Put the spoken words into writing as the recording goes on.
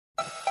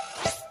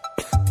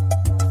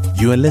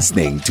You are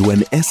listening to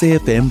an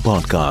SAFM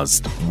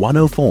podcast,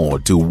 104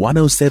 to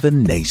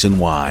 107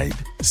 nationwide.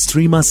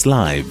 Stream us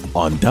live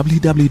on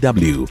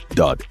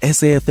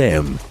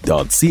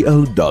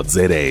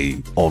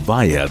www.safm.co.za or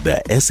via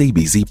the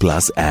SABC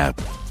Plus app.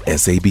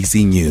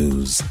 SABC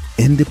News,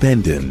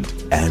 independent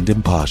and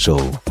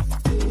impartial.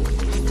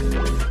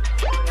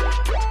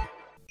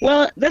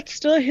 Well, that's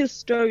still his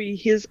story.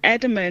 He's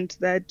adamant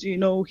that,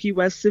 he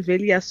was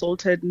severely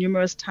assaulted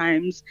numerous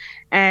times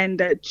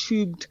and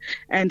tubed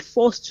and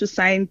forced to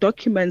sign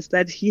documents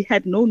that he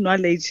had no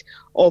knowledge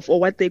of or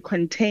what they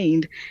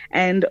contained.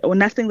 And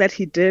nothing that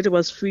he did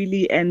was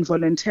freely and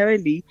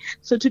voluntarily.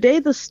 So today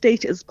the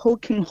state is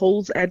poking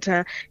holes at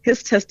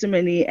his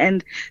testimony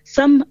and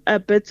some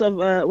bits of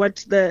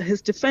what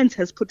his defense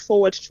has put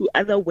forward to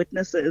other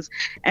witnesses,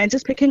 and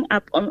just picking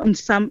up on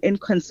some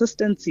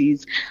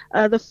inconsistencies.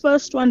 The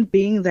first one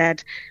being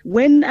that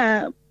when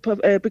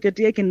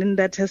Brigadier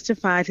Gninda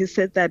testified, he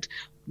said that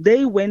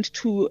they went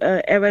to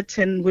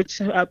Everton,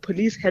 which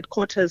police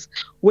headquarters,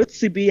 with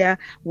Sibiya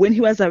when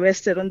he was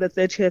arrested on the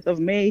 30th of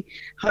May.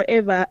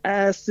 However,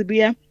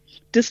 Sibiya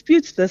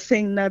disputes this,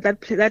 saying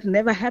that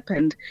never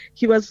happened.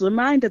 He was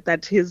reminded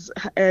that his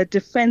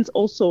defense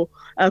also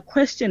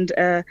questioned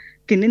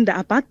Gninda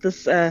about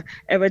this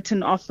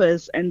Everton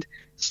offers and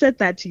said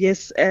that,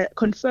 yes,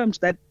 confirmed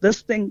that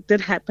this thing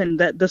did happen,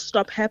 that the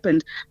stop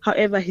happened.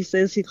 However, he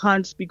says he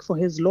can't speak for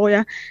his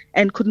lawyer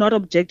and could not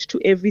object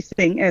to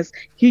everything, as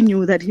he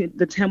knew that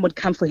the time would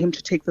come for him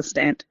to take the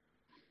stand.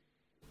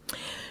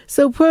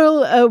 So,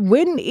 Pearl,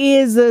 when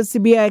is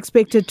Sibiya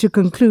expected to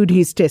conclude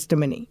his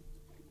testimony?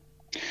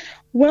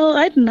 Well,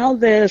 right now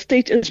the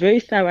state is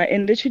very thorough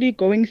in literally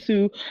going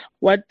through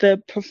what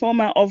the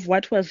performer of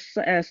what was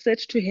said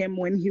to him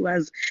when he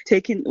was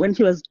making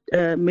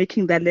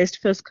that last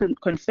first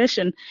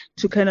confession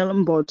to Colonel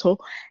Mboto,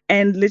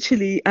 and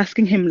literally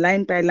asking him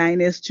line by line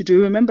as to, do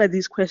you remember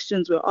these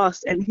questions were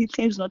asked? And he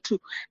claims not to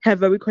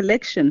have a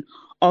recollection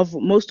of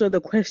most of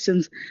the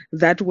questions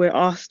that were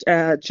asked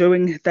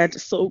during that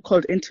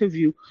so-called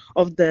interview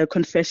of the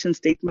confession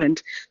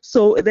statement.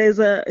 So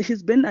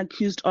he's been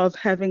accused of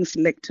having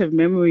selective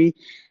memory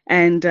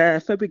and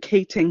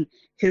fabricating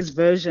his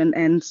version,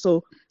 and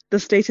so the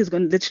state is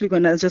literally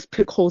going to just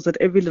pick holes at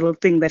every little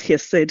thing that he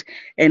has said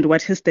and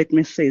what his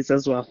statement says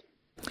as well.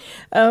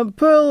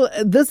 Pearl,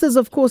 this is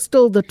of course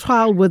still the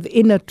trial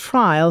within a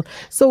trial.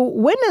 So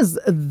when is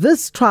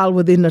this trial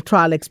within a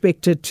trial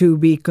expected to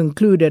be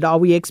concluded? Are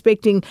we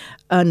expecting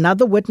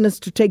another witness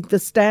to take the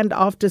stand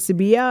after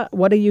Sibiya?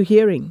 What are you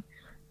hearing?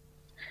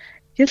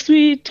 Yes,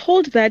 we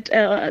told that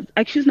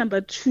accused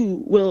number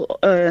 2 will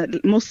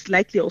most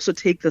likely also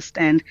take the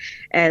stand,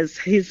 as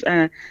he's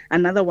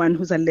another one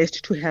who's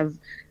alleged to have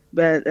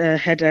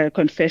had a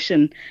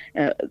confession,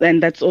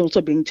 and that's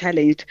also being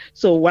challenged.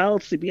 So while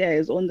Sibiya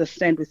is on the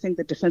stand, we think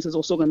the defense is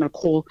also going to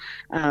call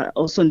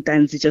also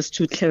Ntanzi just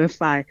to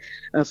clarify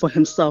for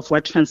himself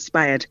what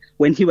transpired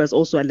when he was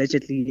also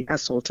allegedly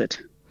assaulted.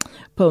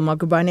 Paul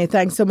Magubane,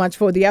 thanks so much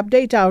for the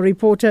update. Our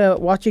reporter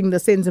watching the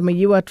Senzo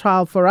Meyiwa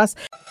trial for us.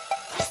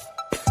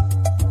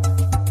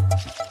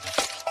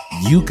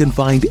 You can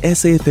find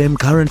SAFM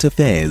Current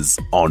Affairs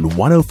on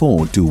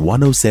 104 to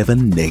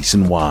 107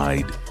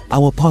 nationwide.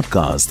 Our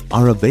podcasts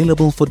are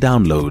available for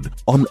download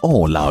on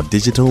all our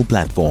digital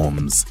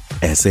platforms.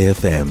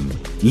 SAFM,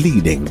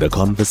 leading the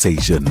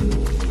conversation.